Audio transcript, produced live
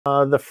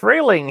The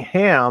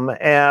Frailingham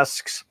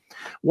asks,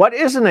 what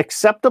is an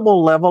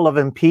acceptable level of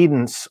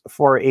impedance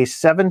for a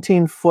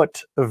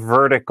 17-foot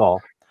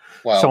vertical?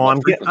 Well, so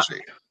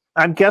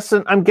I'm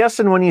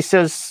guessing when he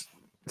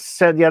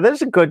said, yeah, that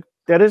is a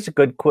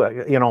good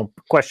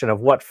question of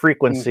what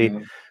frequency.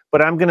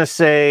 But I'm going to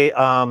say,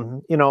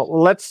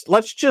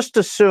 let's just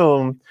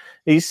assume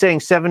he's saying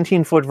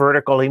 17-foot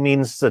vertical. He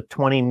means the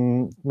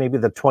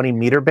 20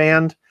 meter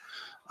band,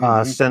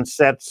 since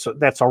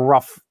that's a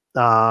rough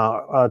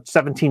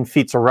 17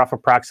 feet's a rough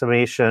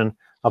approximation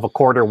of a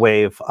quarter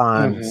wave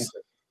on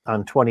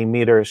 20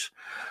 meters.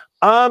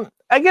 I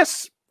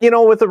guess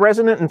with a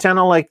resonant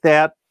antenna like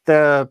that,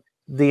 the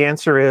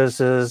answer is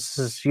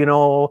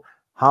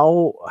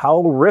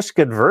how risk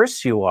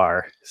adverse you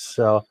are.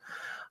 So.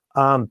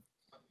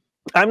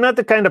 I'm not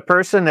the kind of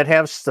person that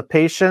has the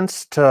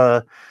patience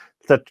to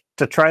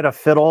try to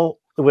fiddle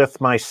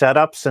with my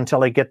setups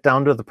until I get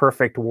down to the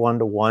perfect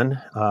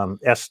 1-to-1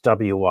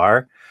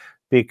 SWR,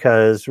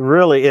 because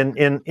really in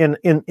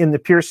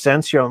the pure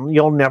sense,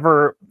 you'll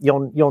never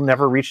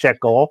reach that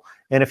goal.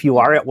 And if you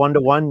are at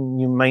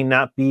 1-to-1, you may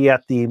not be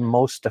at the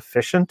most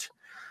efficient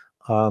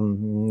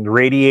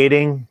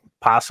radiating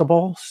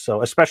possible.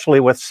 So especially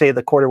with, say,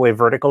 the quarter wave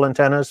vertical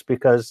antennas,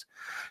 because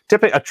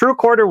typically a true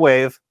quarter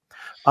wave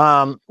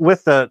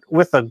with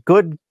a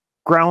good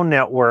ground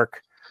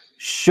network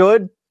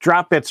should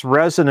drop its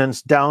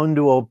resonance down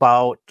to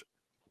about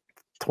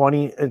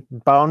 30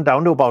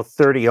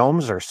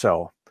 ohms or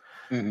so.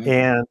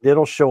 And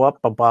it'll show up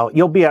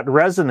you'll be at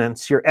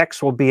resonance, your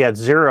X will be at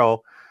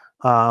 0,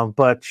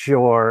 but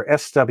your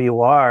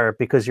SWR,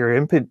 because your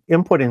input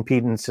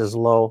impedance is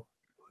low,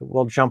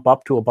 will jump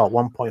up to about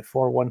 1.4,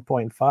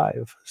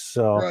 1.5.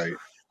 So right.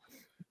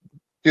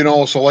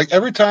 So like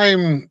every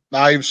time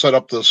I've set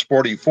up the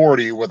Sporty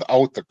 40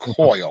 without the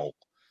coil,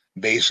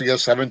 basically a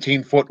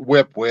 17-foot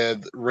whip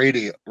with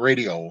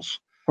radials,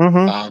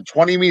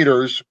 20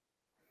 meters,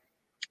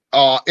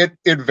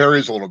 it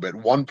varies a little bit.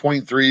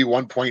 1.3,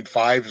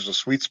 1.5 is a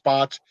sweet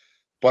spot,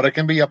 but it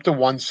can be up to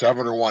 1.7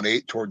 or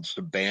 1.8 towards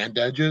the band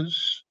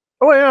edges.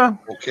 Oh, yeah.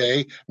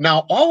 Okay.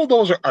 Now, all of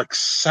those are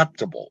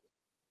acceptable,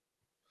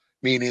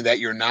 meaning that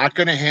you're not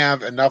going to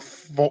have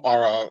enough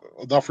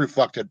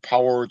reflected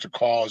power to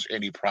cause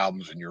any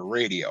problems in your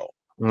radio.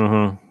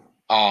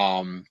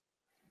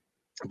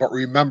 But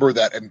remember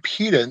that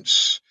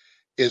impedance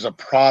is a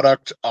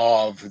product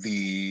of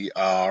the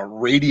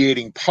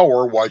radiating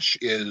power, which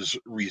is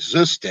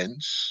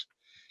resistance,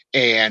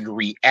 and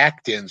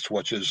reactance,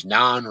 which is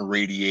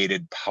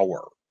non-radiated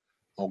power.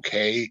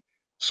 Okay.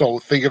 So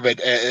think of it,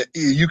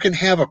 you can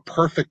have a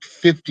perfect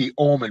 50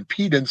 ohm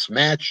impedance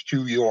matched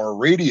to your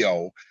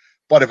radio,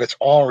 but if it's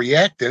all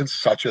reactance,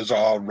 such as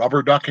a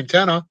rubber duck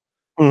antenna,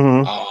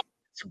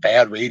 it's a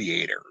bad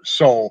radiator.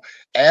 So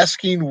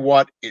asking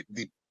what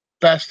the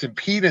best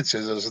impedance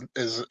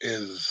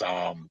is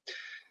a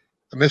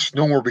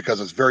misnomer, because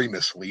it's very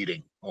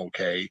misleading.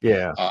 Okay.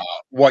 Yeah.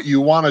 What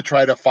you want to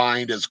try to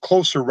find is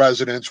closer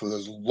resonance with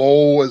as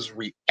low as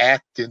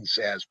reactance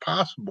as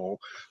possible.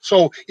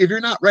 So if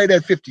you're not right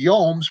at 50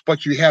 ohms,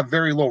 but you have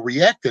very low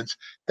reactance,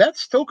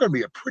 that's still going to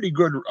be a pretty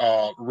good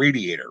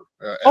radiator.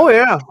 Oh,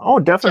 yeah. Oh,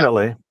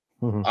 definitely.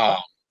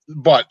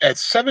 But at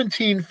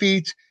 17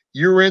 feet,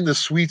 you're in the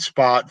sweet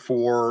spot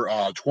for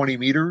 20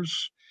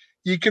 meters.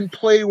 You can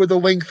play with the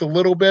length a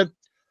little bit,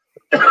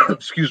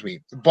 excuse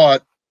me,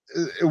 but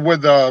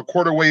with the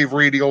quarter wave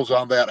radials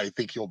on that, I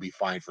think you'll be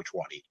fine for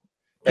 20.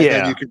 And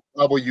then you can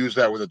probably use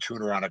that with a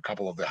tuner on a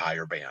couple of the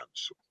higher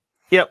bands.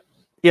 Yep.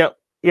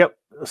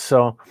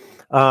 So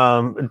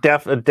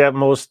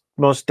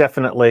most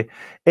definitely.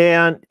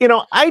 And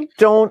I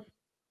don't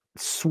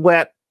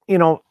sweat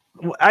an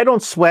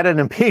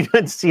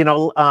impedance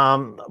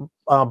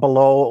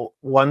below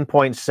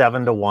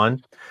 1.7 to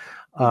 1.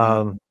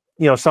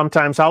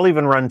 Sometimes I'll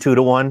even run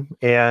 2-to-1,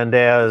 and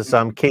as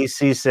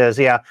KC says,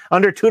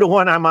 under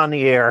 2-to-1 I'm on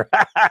the air.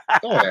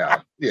 Oh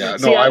yeah.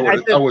 No, I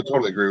would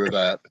totally agree with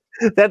that.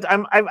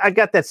 I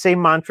got that same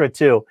mantra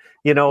too.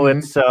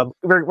 It's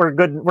we're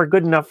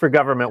good enough for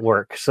government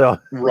work. So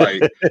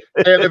right.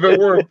 And if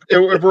we're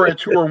at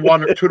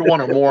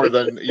 2-to-1 or more,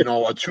 then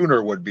a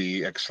tuner would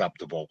be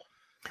acceptable.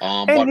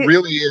 But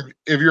really,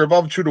 if you're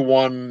above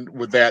 2-to-1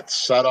 with that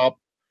setup,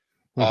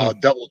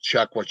 double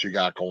check what you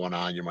got going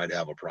on. You might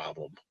have a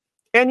problem.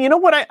 And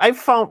what I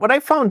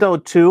found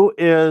out too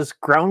is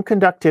ground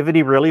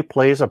conductivity really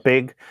plays a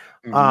big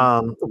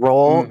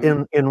role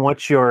in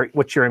what your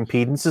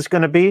impedance is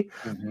going to be,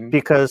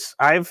 because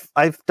I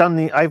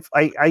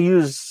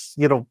use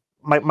the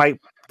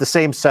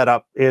same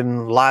setup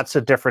in lots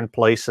of different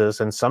places,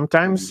 and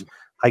sometimes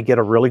I get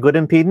a really good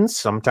impedance,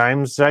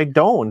 sometimes I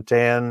don't,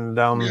 and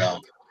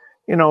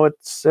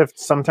it's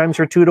sometimes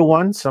you're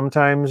 2-to-1,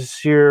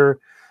 sometimes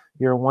you're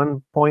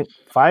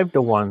 1.5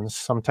 to 1.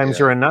 Sometimes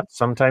you're a nut,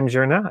 sometimes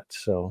you're not.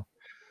 So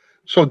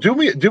do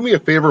me a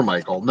favor,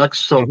 Michael.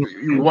 Next,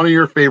 one of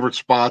your favorite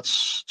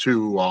spots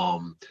to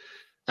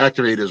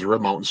activate is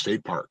Rib Mountain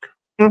State Park.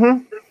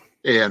 And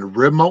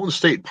Rib Mountain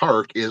State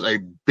Park is a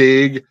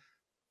big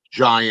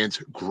giant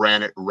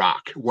granite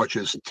rock, which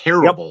is Yep.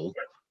 terrible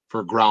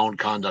for ground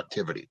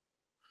conductivity.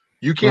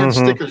 You can't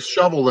stick a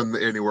shovel in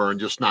anywhere and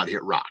just not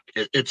hit rock.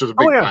 It's just a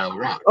big pile of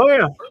rock. Oh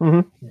yeah.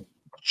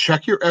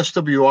 Check your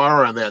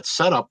SWR on that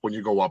setup when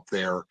you go up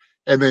there,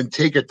 and then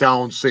take it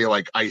down, say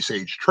like Ice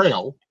Age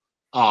Trail,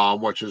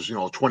 which is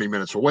 20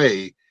 minutes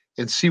away,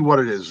 and see what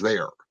it is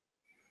there.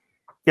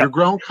 Your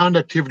ground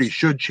conductivity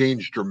should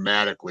change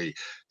dramatically.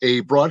 A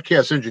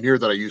broadcast engineer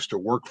that I used to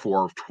work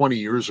for 20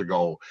 years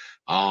ago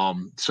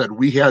said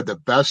we had the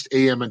best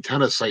AM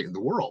antenna site in the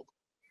world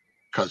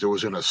because it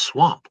was in a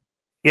swamp.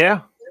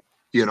 Yeah.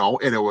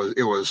 And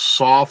it was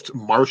soft,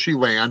 marshy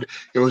land.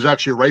 It was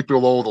actually right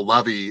below the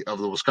levee of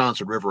the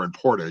Wisconsin River in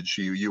Portage.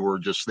 You were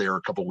just there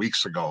a couple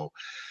weeks ago.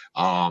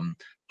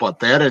 But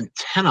that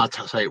antenna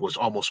site was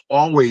almost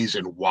always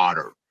in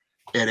water,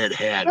 and it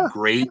had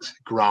great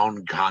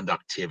ground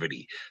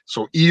conductivity.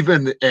 So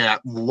even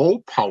at low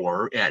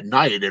power at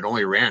night, it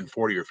only ran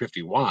 40 or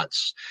 50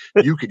 watts.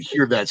 You could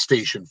hear that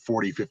station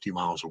 40, 50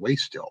 miles away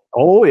still.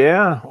 Oh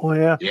yeah. Oh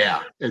yeah.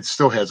 Yeah. It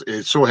still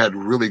had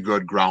really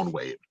good ground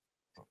wave.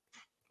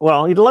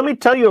 Well, let me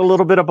tell you a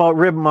little bit about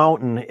Rib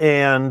Mountain,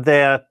 and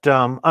that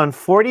on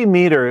 40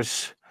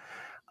 meters,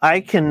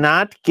 I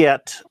cannot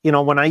get,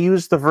 when I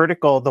use the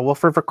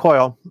Wolf River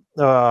coil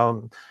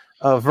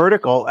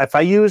vertical, if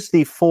I use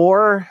the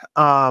 4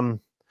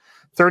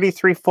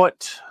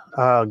 33-foot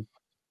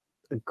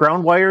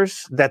ground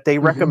wires that they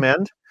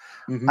recommend,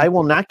 I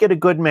will not get a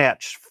good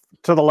match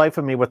to the life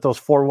of me with those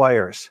 4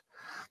 wires.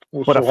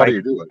 Well, but so how do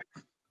you do it?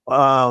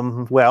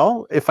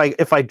 Well, if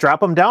I drop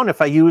them down, if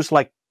I use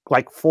like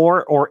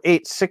 4 or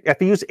 8, 6, if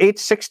I use 8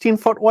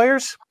 16-foot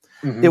wires,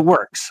 it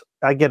works.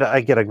 I get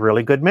a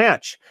really good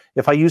match.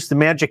 If I use the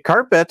magic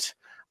carpet,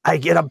 I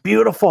get a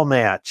beautiful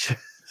match.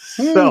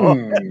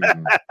 So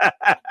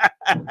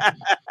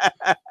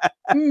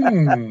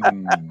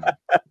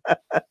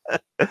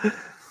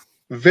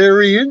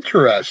very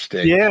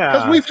interesting.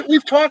 Yeah, because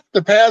we've talked in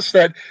the past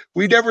that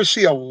we never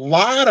see a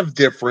lot of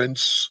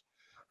difference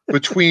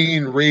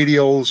between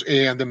radials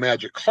and the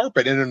magic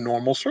carpet in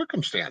normal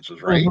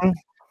circumstances, right?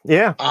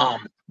 Yeah.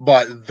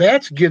 But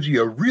that gives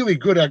you a really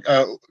good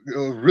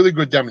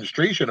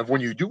demonstration of when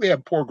you do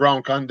have poor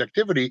ground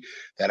conductivity,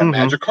 that a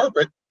magic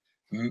carpet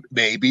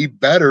may be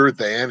better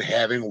than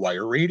having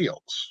wire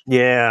radials.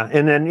 Yeah,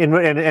 and then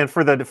and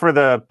for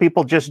the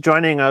people just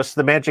joining us,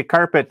 the magic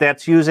carpet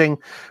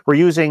we're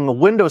using a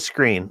window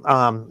screen,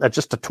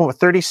 just a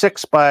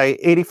 36 by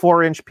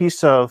 84 inch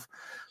piece of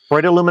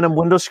bright aluminum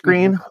window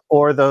screen,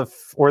 or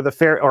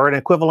an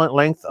equivalent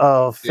length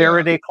of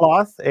Faraday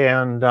cloth,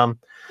 and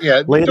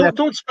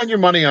don't spend your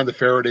money on the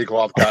Faraday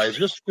cloth, guys.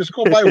 Just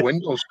go buy a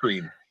window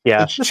screen.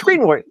 Yeah, the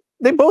screen work.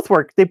 They both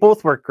work. They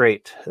both work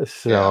great.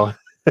 So. Yeah.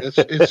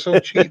 It's so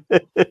cheap.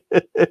 The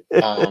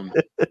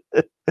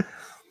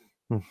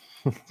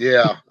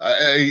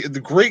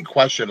great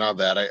question on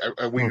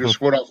that. We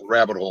just went off a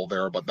rabbit hole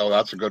there, but no,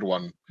 that's a good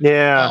one.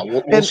 Yeah,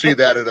 we'll see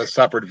that in a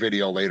separate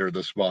video later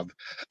this month.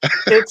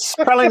 It's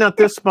probably not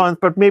this month,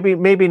 but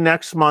maybe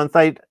next month.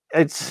 I've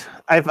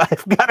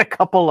got a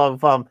couple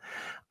of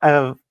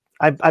I've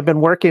been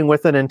working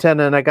with an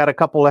antenna, and I've got a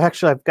couple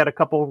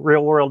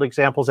real world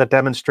examples that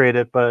demonstrate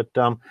it, but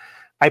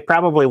I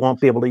probably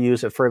won't be able to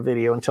use it for a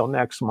video until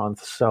next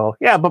month. So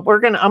yeah, but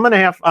I'm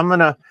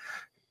gonna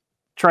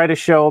try to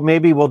show,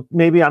 maybe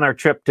on our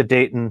trip to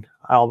Dayton,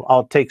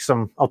 I'll take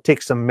some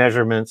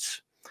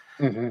measurements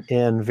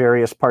in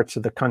various parts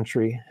of the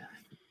country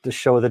to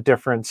show the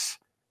difference.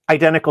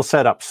 Identical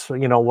setups,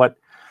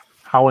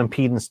 how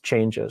impedance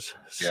changes.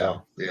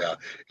 So. Yeah.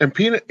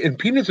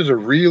 Impedance is a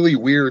really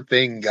weird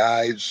thing,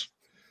 guys.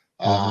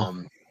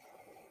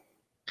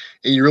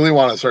 And you really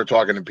want to start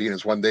talking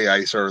impedance. One day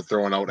I started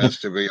throwing out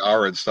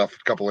SWR and stuff.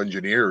 A couple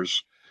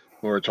engineers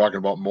who were talking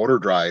about motor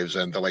drives,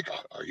 and they're like,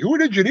 "Are you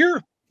an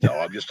engineer?" No,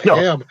 I'm just a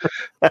ham.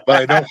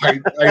 But I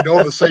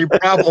know the same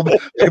problem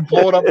in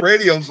blowing up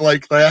radios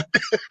like that.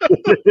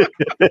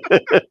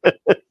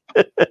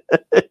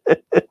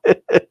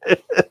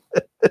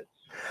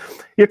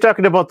 You're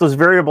talking about those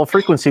variable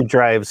frequency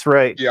drives,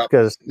 right? Yeah.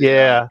 Because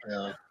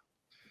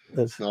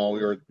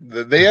no,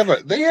 they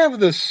have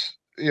this.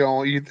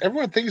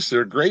 Everyone thinks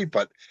they're great,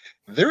 but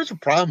there's a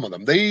problem with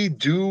them. They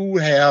do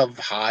have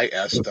high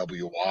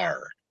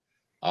SWR,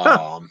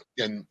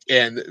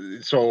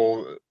 and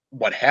so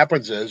what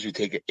happens is you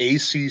take an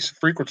AC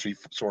frequency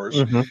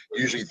source,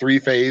 usually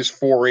 3-phase,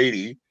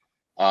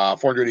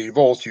 480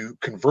 volts. You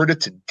convert it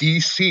to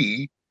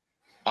DC,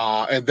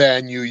 and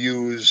then you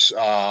use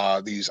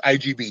these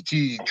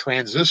IGBT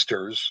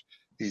transistors,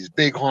 these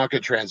big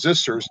honking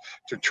transistors,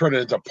 to turn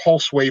it into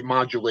pulse wave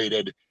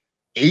modulated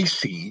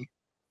AC.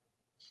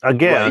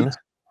 Again,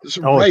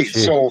 right.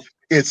 So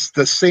it's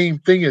the same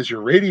thing as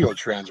your radio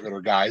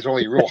transmitter, guys,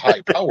 only real high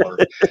power.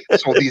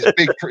 So these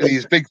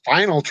big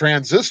final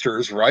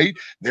transistors, right?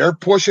 They're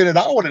pushing it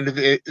out, and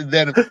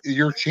then if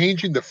you're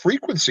changing the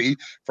frequency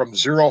from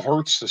 0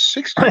 hertz to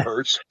 60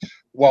 hertz,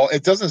 well,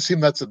 it doesn't seem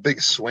that's a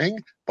big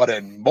swing, but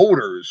in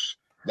motors,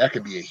 that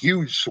can be a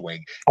huge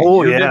swing. And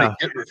Oh, you're yeah. going to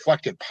get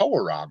reflected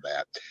power on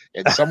that.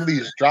 And some of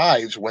these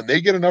drives, when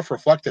they get enough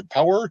reflected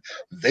power,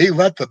 they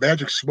let the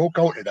magic smoke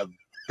out in a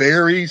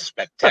very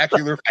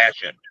spectacular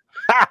fashion.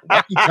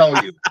 Let me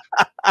tell you,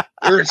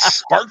 there's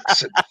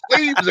sparks and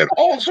flames and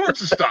all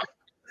sorts of stuff.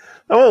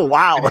 Oh,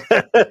 wow.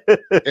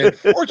 And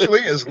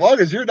fortunately, as long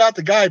as you're not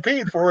the guy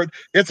paying for it,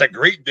 it's a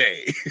great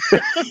day.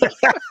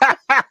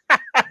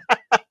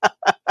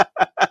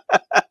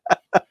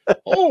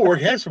 Oh, we're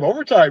having some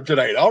overtime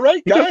tonight. All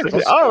right, guys.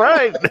 All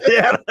right.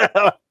 Yeah.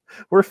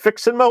 We're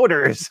fixing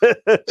motors.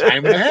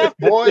 Time and a half,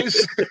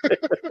 boys.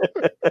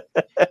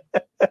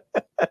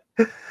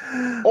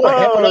 Oh, it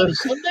happened on a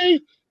Sunday?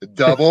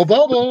 Double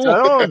bubble.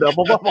 Oh,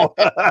 double bubble.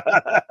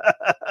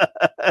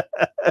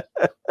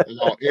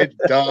 No, it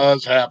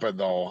does happen,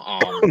 though.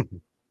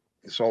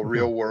 So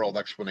real world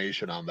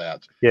explanation on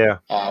that. Yeah.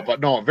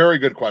 But no, very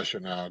good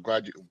question.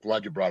 Glad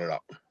you brought it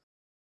up.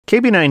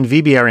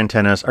 KB9VBR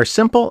antennas are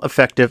simple,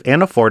 effective,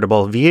 and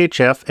affordable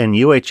VHF and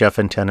UHF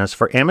antennas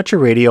for amateur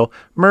radio,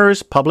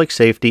 MERS, public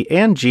safety,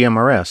 and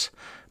GMRS.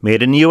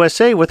 Made in the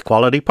USA with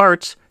quality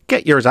parts.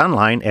 Get yours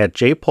online at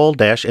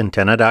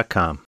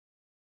jpole-antenna.com.